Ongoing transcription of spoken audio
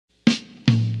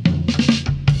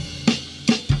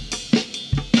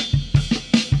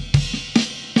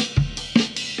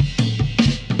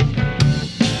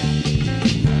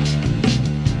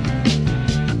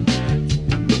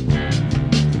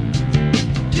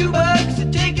$2 a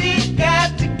ticket,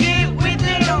 got to get with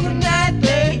it on the night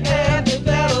they have the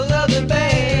Battle of the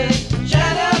Bands.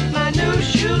 Shine up my new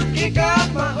shoes, kick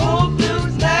off my old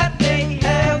blues, night they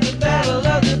have the Battle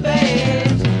of the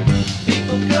Bands.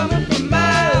 People coming from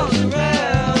miles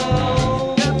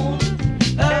around,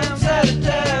 outside of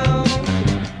town.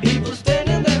 People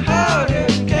spending their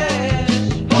hard-earned cash,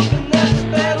 hoping that the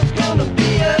battle's gonna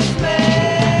be a smash.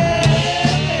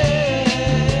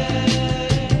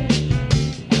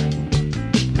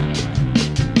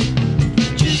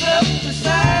 Choose up the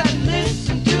side and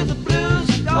listen to the blues,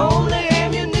 the only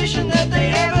ammunition that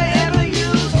they ever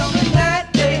use. On the night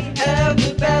they have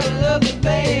the Battle of the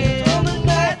Bands. On the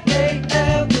night they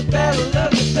have the Battle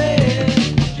of the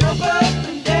Bands. Jump up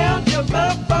and down, jump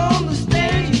up on the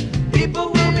stage. People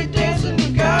will be dancing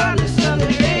regardless of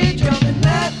their age. On the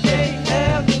night they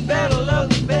have the Battle of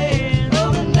the Bands.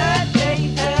 On the night they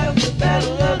have the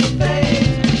Battle of the Bands.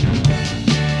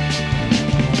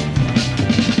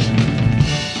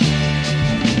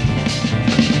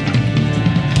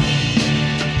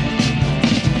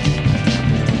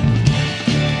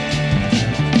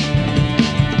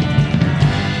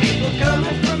 People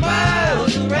coming from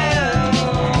miles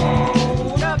around,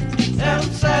 up,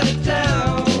 outside of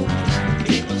town.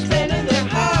 People spending their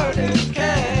hard-earned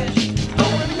cash,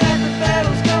 hoping that the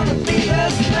battle's gonna be a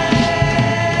smash.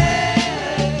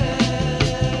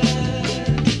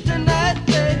 Tonight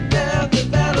they have the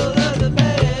Battle of the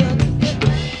Bands.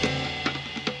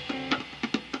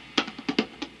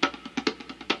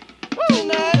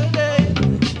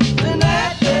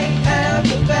 Tonight they have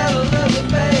the Battle of the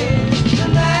Bands.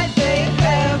 Tonight they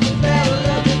have the Battle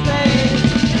of the Bands.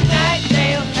 Tonight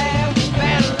they'll have the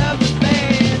Battle of the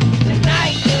Bands.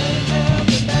 Tonight they'll have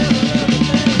the Battle of the Bands.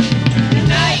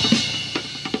 Tonight.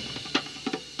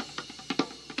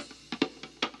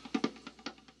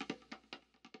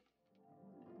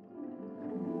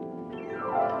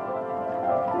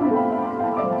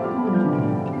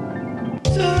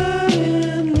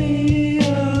 Suddenly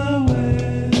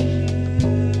aware,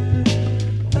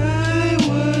 I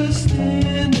was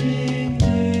standing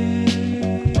there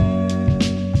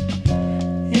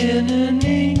in an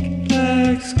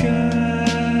ink-black sky,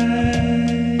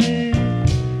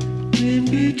 in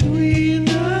between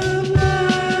the lines.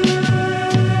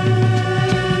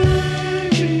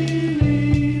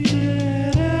 Relieved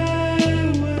that I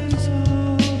was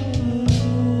all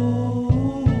alone.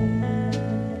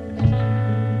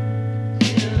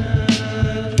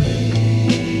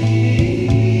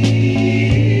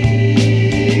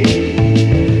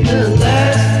 The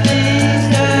last things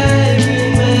I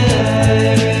remember,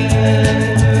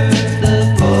 the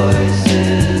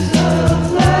voices of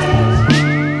light.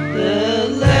 The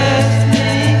last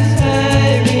things I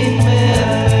remember,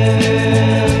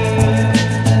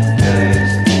 the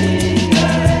first thing I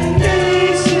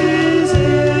faces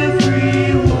everyone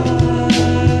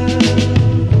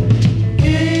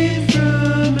came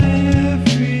from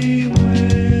everywhere,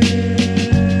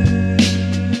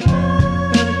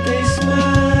 but they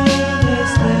smiled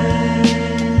as they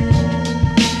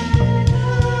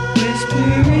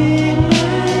whispering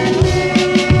my name,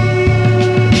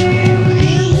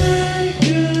 and I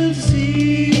could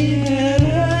see that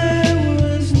I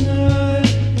was not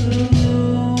alone.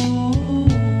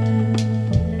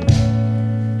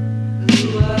 Who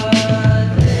are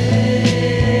they?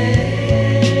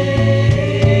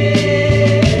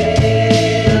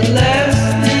 The last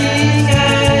thing I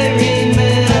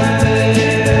remember,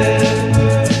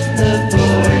 the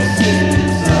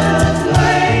voices of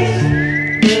light.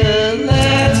 The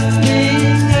last thing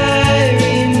I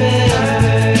remember,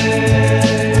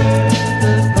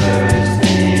 the first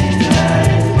thing I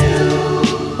knew.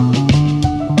 The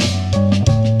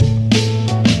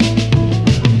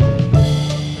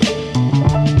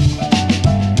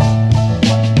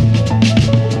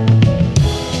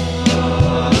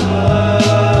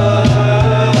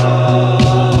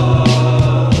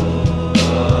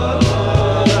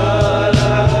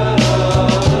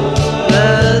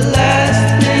last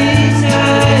thing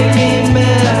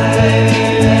I remember,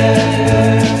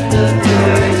 the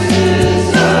voices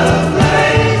of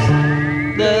light.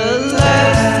 The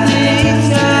last thing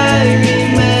I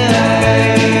remember,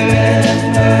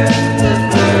 the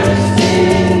first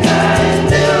thing I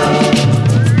knew.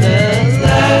 The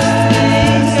last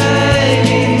thing I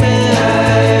remember,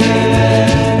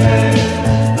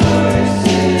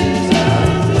 voices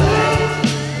of light.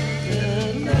 The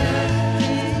last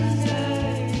things I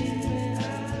remember.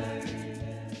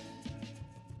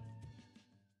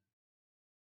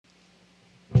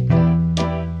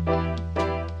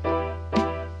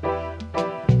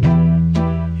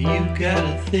 You got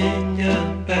a thing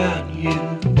about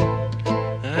you.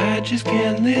 just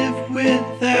can't live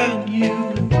without you.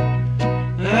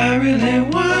 I really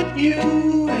want you,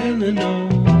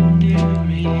 Elenore, near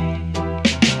me.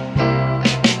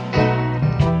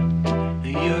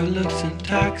 Your looks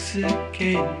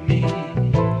intoxicate me,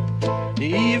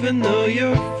 even though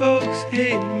your folks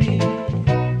hate me.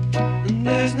 And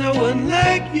there's no one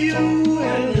like you,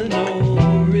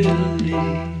 Elenore, really.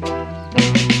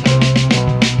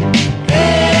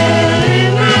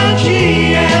 Elenore,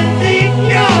 gee, I think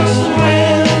you're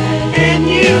swell, and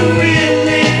you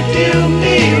really do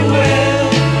me well.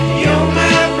 You're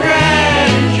my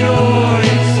pride and joy,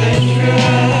 etc.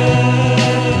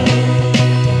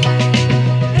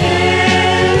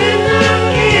 Elenore,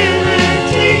 can I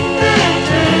take the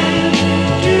time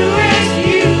to ask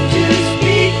you to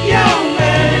speak your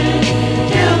mind?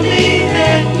 Tell me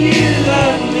that you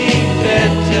love me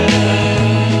better.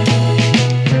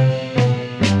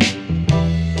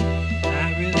 I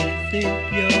really think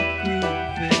you're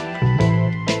grooving.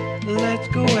 Let's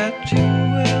go out to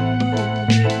a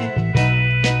movie.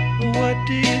 What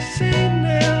do you say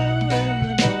now,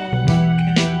 Elenore?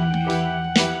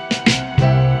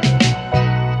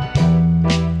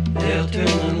 They'll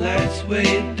turn the lights way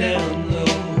down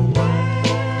low.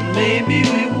 Maybe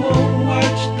we won't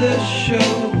watch the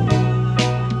show.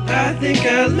 I think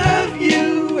I love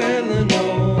you,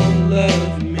 Elenore,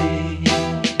 love me.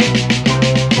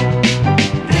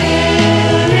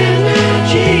 Elenore,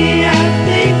 gee, I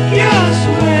think you're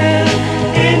swell,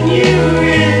 and you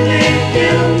really do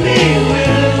me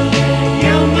well.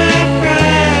 You're my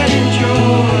pride and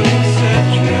joy, etc.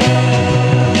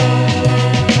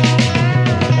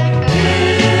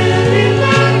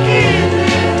 Elenore, can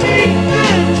I take the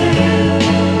time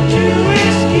to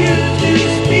ask you to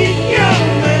speak your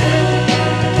mind?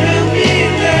 Tell me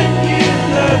that you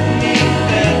love me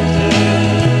better.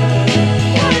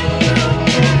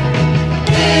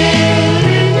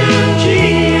 Elenore,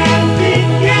 gee, I think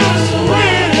you're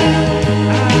swell.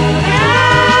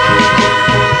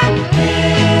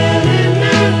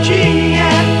 Elenore, gee,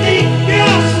 I think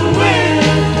you're swell.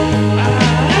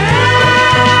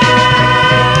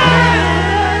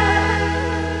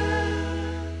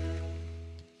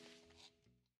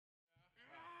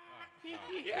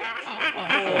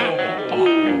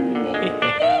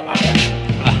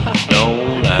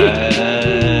 Don't I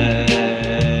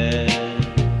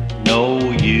know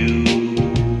you?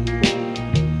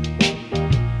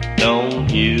 Don't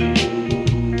you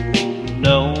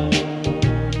know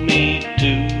me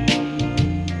too?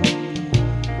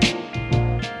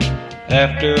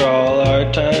 After all our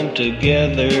time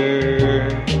together,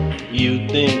 you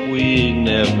think we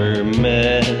never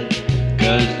met,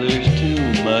 'cause there's too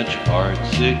much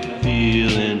heartsick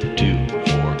feeling to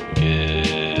forget.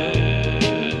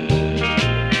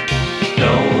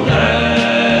 Don't I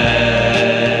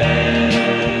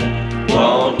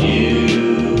want you?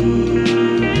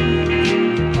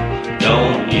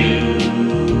 Don't you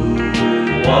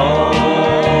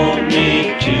want me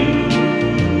too?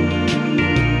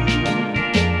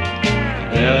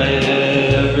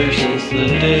 Ever since the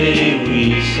day we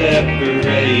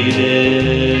separated,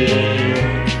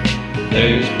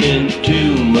 there's been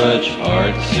too much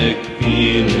heartsick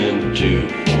feeling to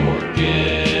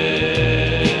forget.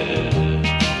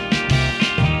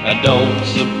 I don't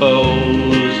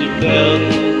suppose you felt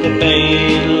the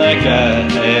pain like I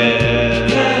had.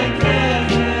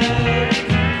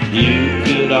 You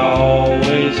could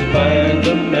always find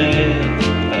a man.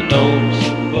 I don't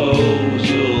suppose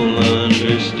you'll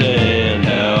understand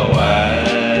how I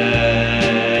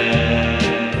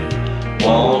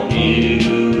want you.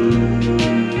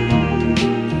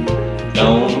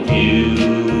 Don't you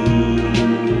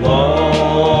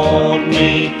want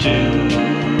me too?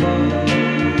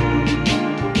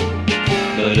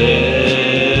 But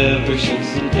ever since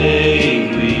the day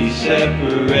we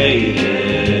separated,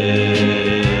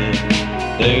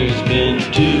 there's been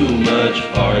too much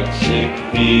heartsick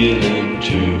feeling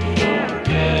to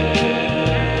forget.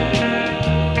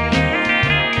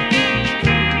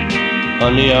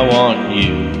 Honey, I want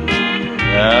you.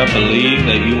 I believe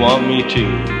that you want me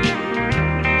too.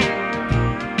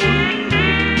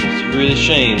 It's really a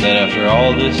shame that after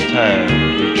all this time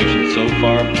we're drifting so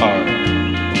far apart.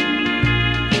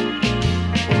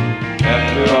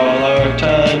 After all our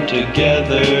time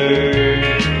together,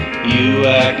 you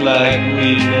act like we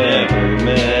never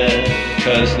met,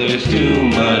 'cause there's too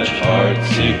much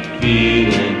heartsick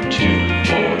feeling to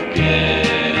forget.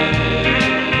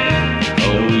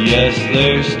 Oh yes,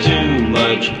 there's too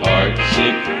much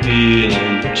heartsick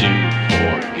feeling to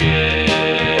forget.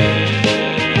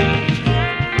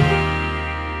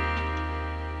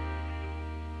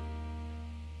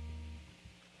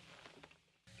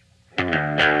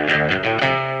 What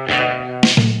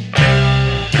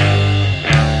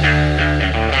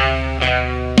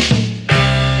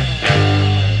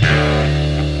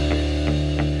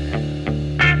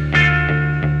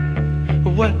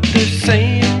they're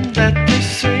saying, that they're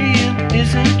saying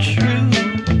isn't true.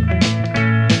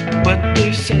 What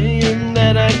they're saying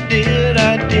that I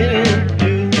didn't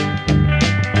do.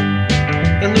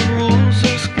 And the rules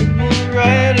are scribbled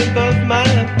right above my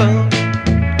phone.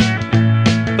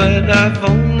 But I've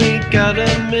only got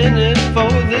a minute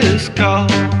for this call.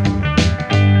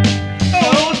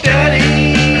 Oh,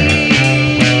 Daddy.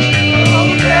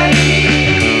 Oh,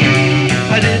 Daddy.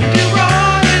 I didn't do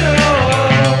wrong at all.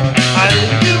 I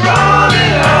didn't do wrong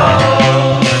at all.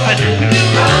 I didn't do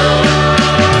wrong.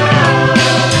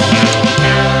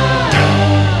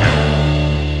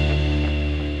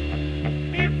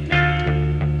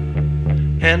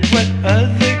 And what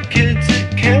other kids at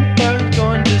camp are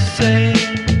going to say?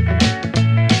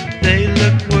 They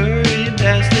look worried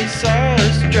as they saw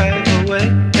us drive away.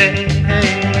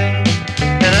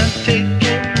 And I'm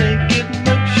taking naked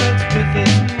mugshots with a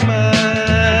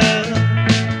smile.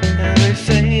 And they're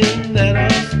saying that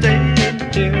I'll stay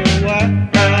here a while.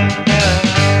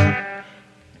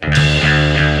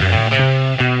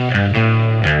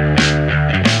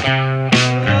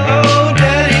 Oh,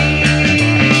 Daddy.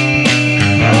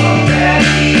 Oh,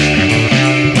 Daddy.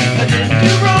 I didn't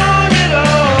do wrong at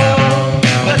all.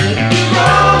 I didn't do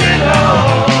wrong at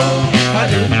all. I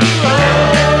didn't do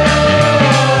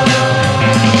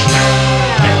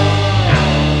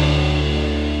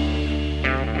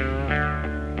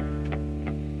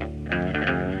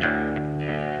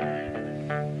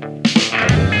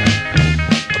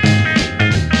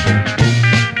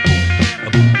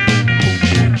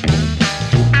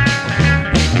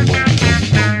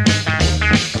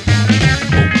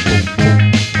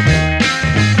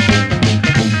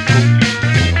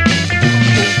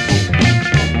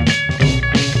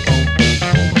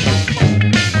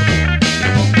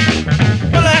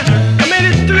Well, I made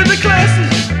it through the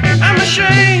classes. I'm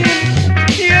ashamed,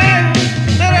 yeah,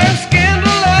 that I've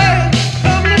scandalized,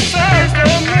 publicized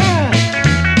all night.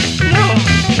 No,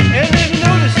 and they've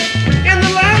noticed in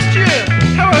the last year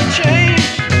how I've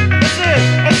changed. I said,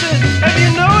 have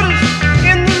you noticed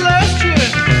in the last year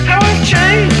how I've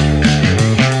changed?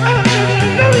 Have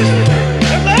you noticed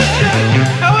in the last year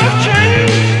how I've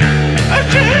changed? I've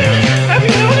changed. Have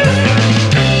you noticed?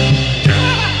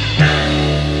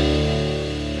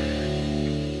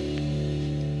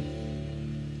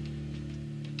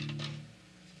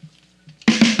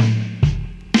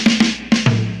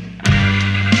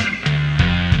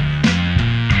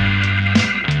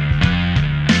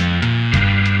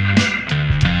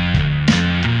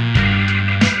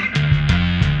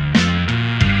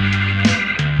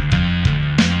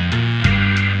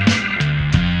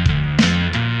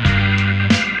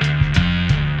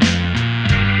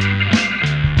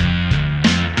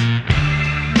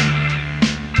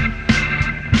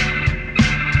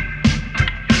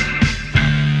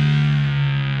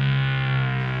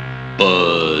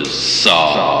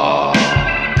 Buzzsaw.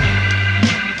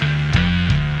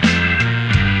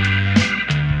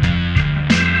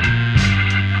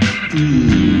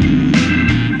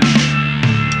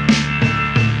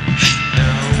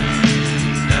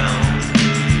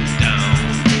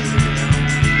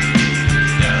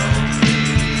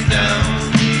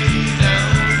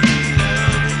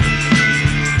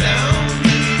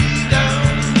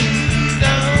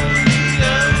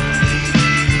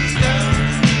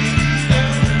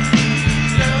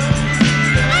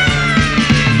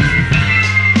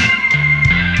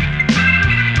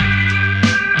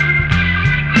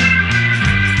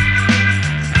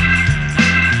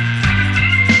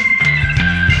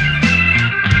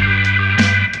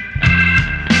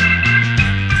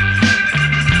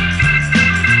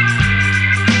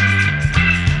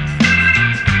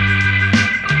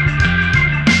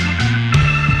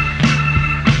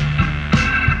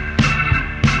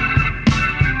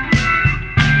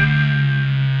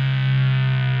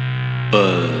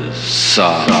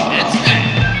 Buzzsaw.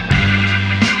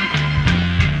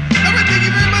 Alright, thank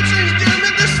you very much, ladies and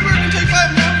gentlemen. This is where we're going to take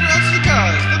 5 minutes for us to the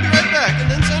cause. They'll be right back,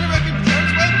 and then sound a record with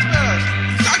Terrence White and Spouse.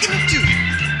 Talking to you.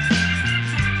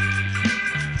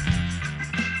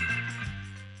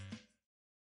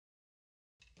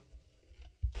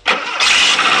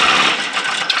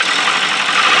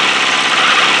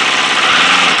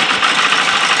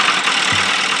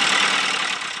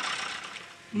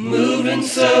 Moving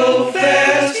so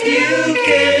fast you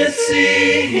can't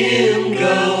see him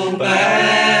go by.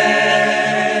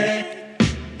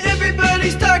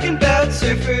 Everybody's talking about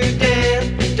Surfer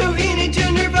Dan, Doheny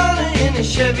to Nirvana in a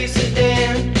Chevy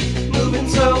sedan.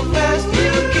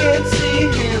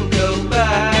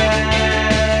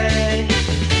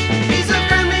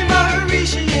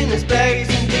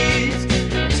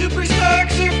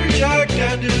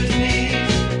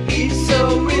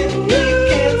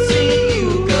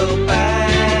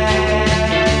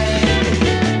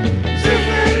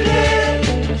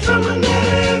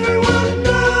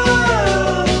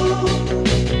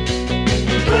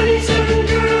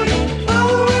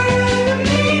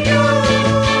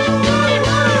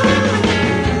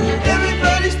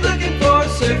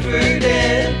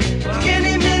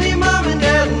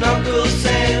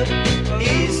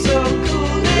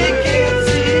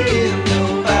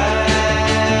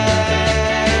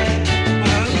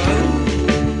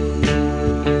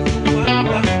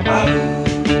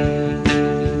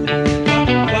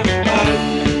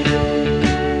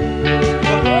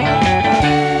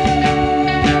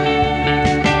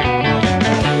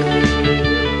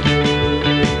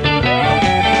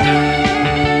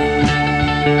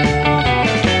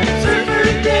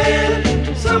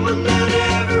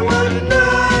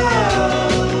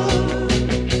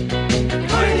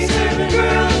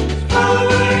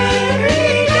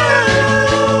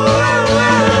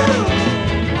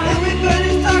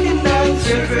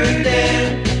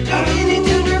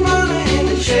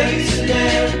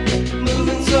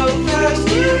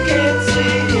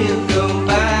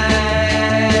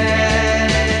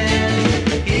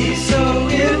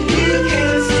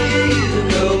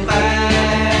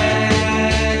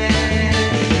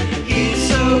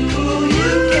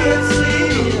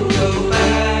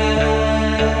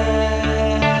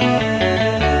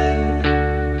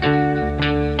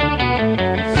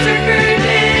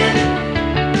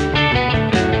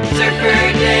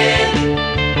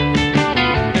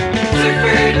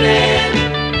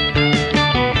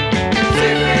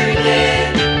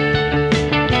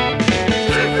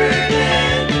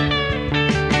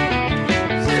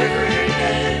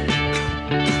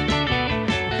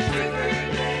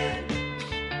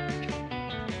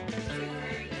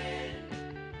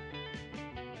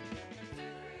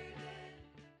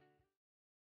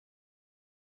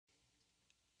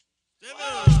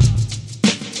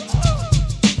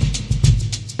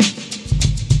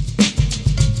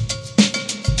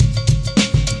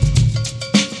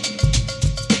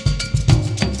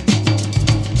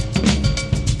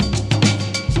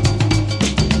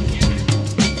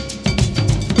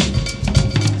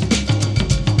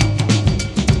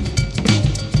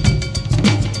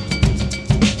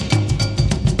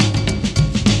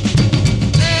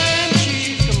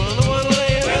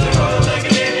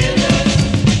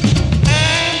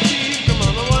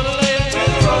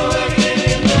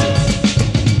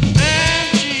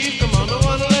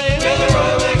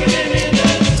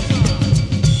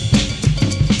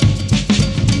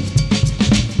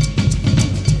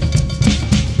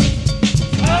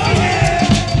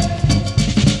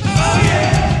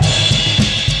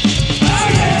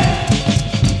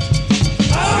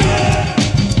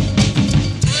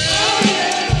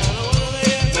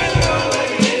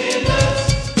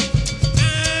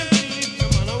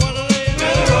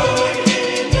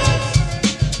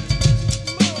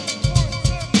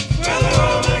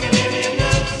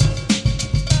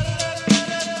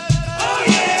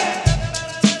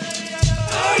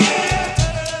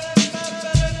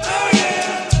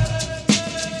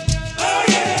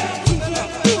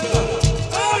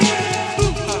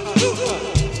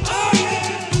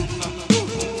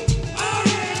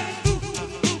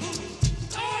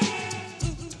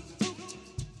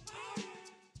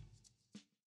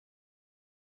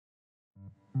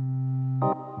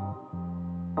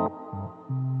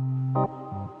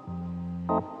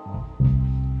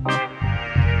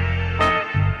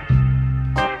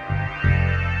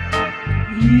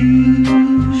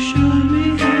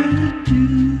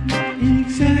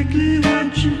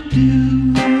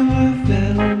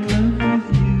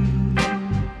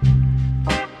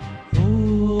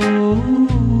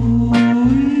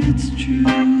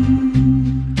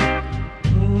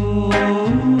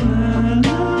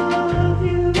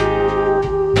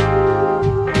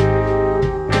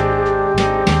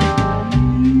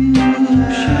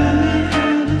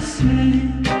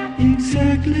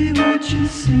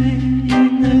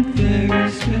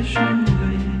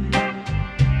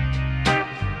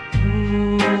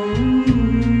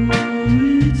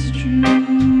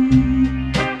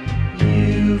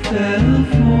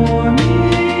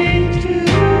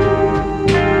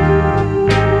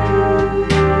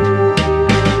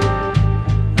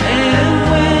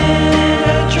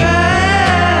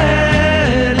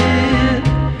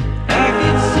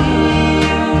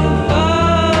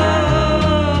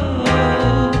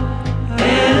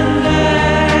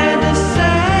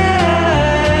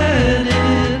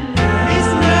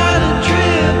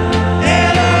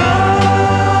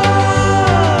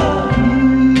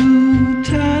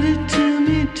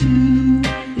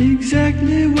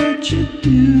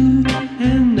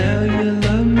 Now you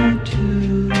love me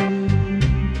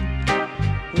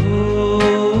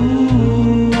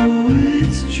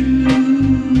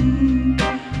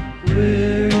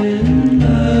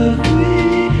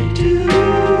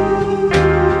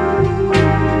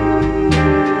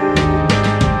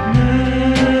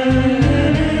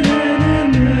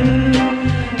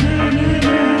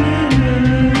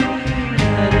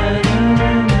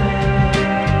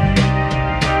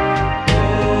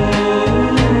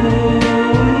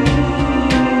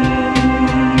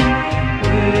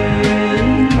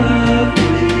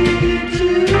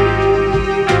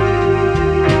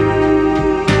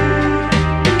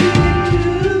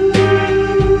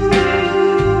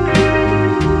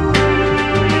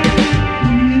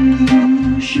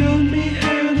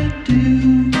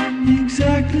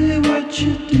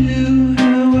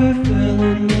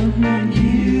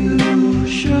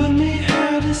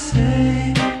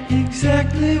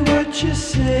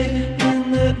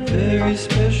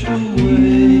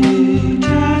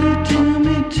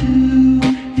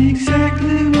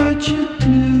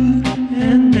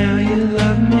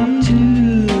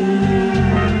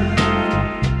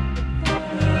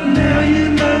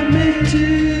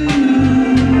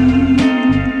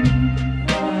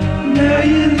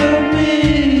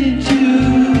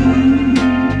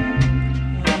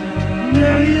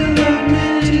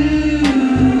too.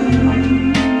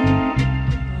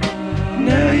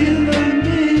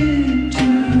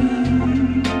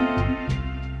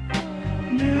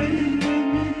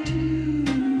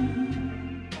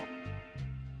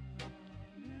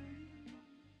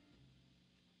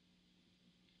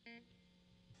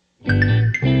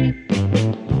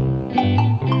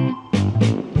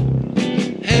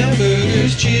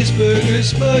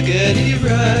 cheeseburgers, spaghetti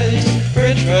rice,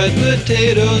 french fried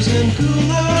potatoes and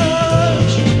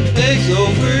goulash, eggs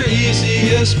over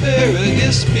easy,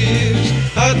 asparagus spears,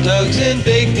 hot dogs and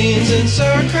baked beans and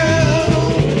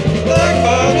sauerkraut, black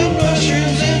bottom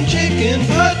mushrooms and chicken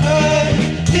pot pie,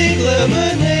 pink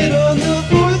lemonade on the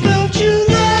 4th of July.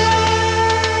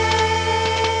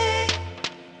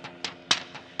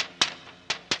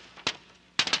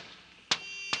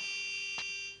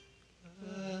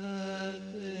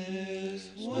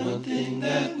 One thing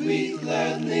that we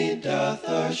gladly doth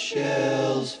our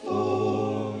shells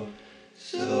for,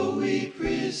 so we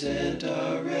present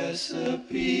our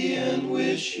recipe and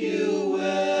wish you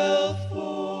well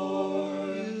for.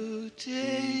 You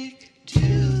take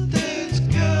 2/3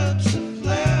 cups of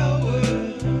flour,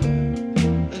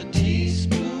 a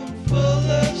teaspoonful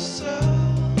of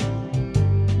salt,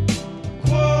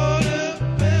 1/4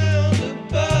 pound of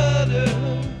butter,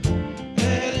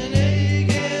 add an egg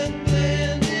and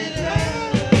blend it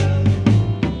out.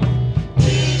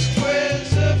 2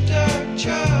 squares of dark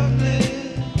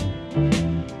chocolate,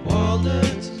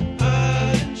 walnuts,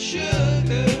 and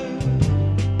sugar,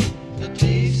 a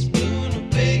teaspoon of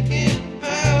baking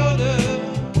powder,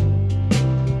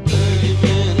 30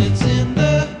 minutes in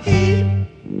the heat,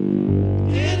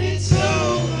 and it's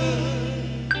over.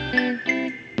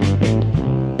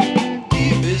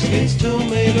 Beef biscuits,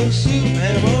 tomato soup,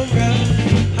 ham on rye,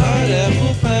 hot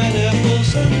apple, pineapple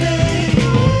sundae,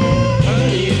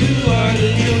 honeydew,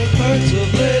 artichoke, hearts of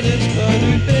lettuce,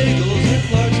 buttered bagels, and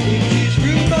large cream cheese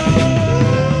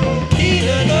rhubarb,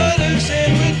 peanut butter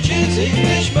sandwiches,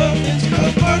 English muffins,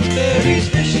 cocoa berries,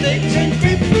 fish steaks, and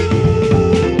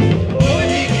grapefruit, boiled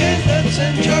pecan nuts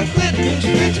and chocolate mousse,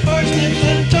 grits, parsnips,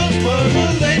 and toast,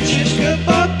 marmalade, shish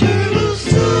kebab, turtle soup.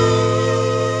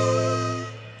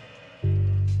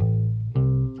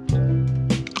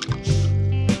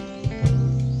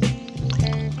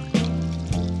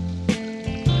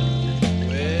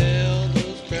 Well,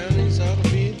 those brownies ought to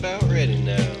be about ready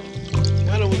now.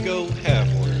 Why don't we go have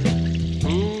one?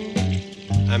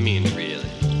 I mean, really.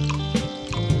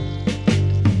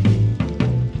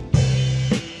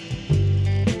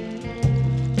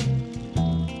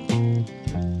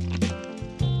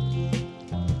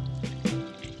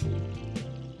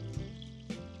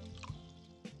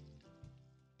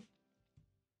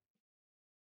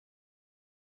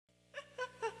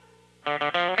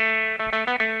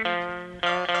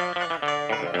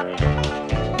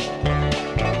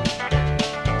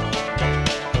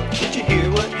 Did you hear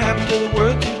what happened to the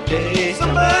world today?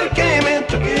 Somebody came and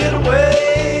took it away.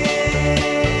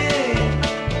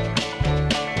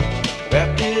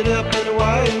 Wrapped it up in a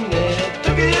wire net,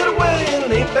 took it away and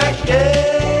it ain't back yet.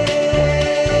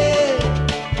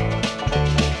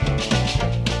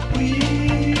 We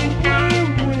were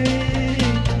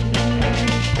waiting,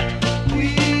 we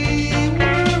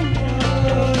were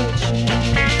watching.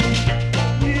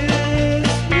 Yes,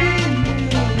 we knew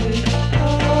it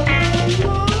all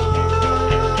along.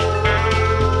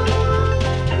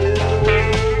 You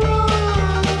were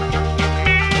wrong.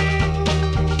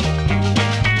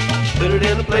 Put it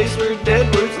in a place where dead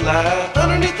words lie,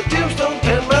 underneath the tombstone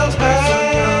 10 miles high. So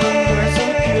young, we're so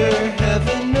pure,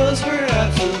 heaven knows we're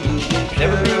absolutely pure.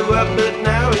 Never grew up, but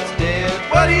now it's dead.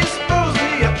 What do you suppose we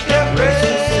up there read?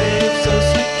 So safe, so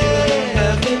secure,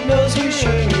 heaven knows we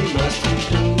surely must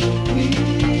endure. We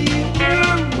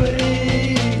were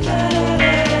waiting,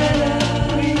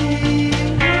 we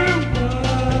were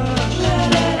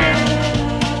watching.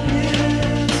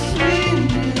 Yes, we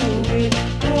knew it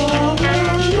all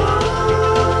along.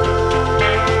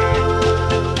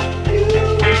 You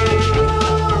were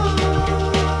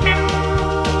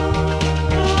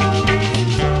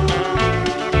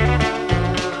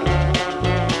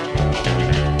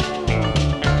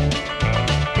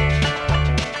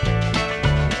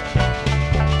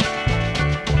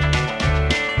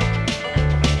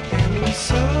And we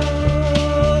saw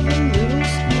the little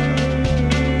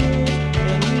squirrels,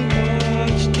 and we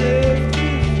watched their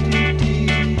 50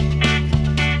 deeds,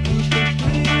 who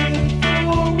prepared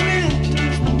for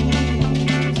winter's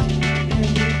needs, and we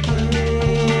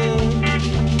planted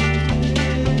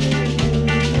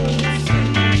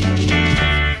seeds.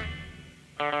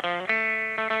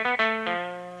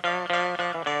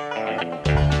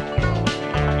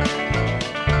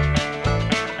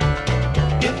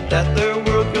 If that their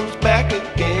world comes back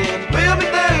again, we'll be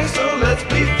there, so let's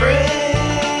be friends.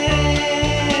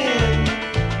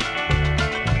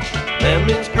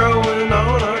 Lemons growing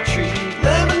on our tree,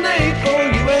 lemonade for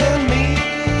you and me.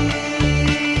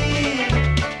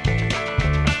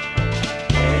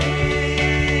 Hey.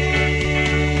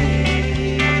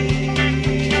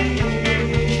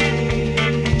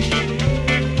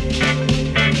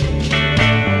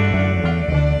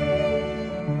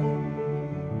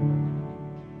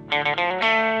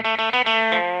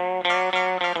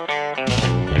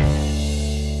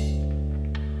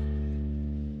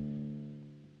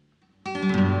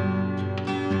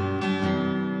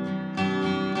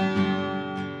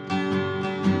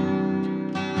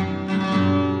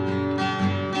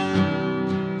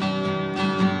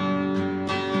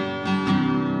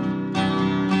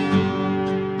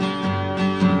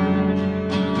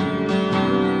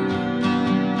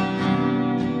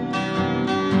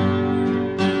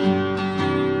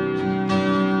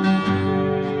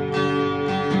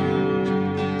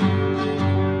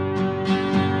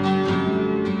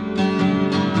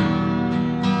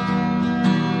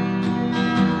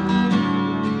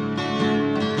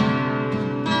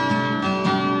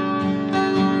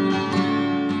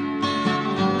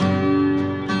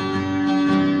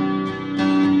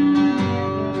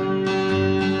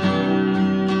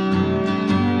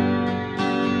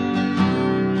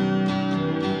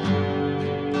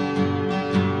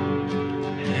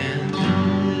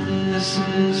 This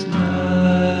is not